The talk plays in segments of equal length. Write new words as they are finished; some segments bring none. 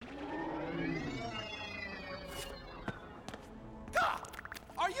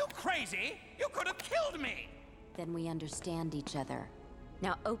crazy? You could have killed me! Then we understand each other.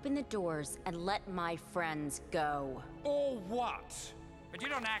 Now open the doors and let my friends go. Or what? But you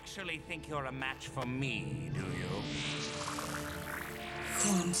don't actually think you're a match for me, do you?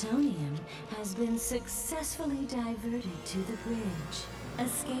 Quantonium has been successfully diverted to the bridge.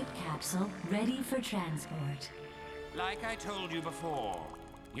 Escape capsule ready for transport. Like I told you before,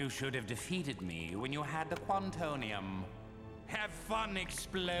 you should have defeated me when you had the Quantonium. Have fun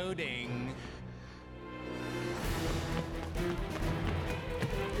exploding.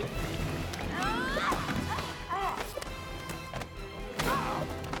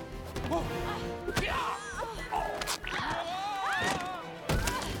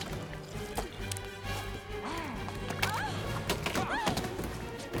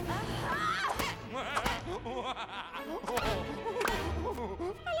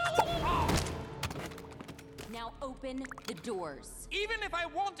 Now open the doors. Even if I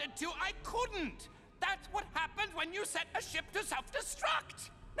wanted to, I couldn't! That's what happens when you set a ship to self-destruct!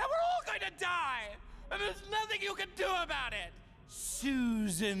 Now we're all going to die! And there's nothing you can do about it!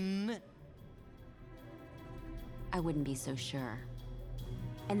 Susan! I wouldn't be so sure.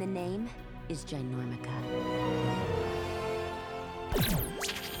 And the name is Ginormica.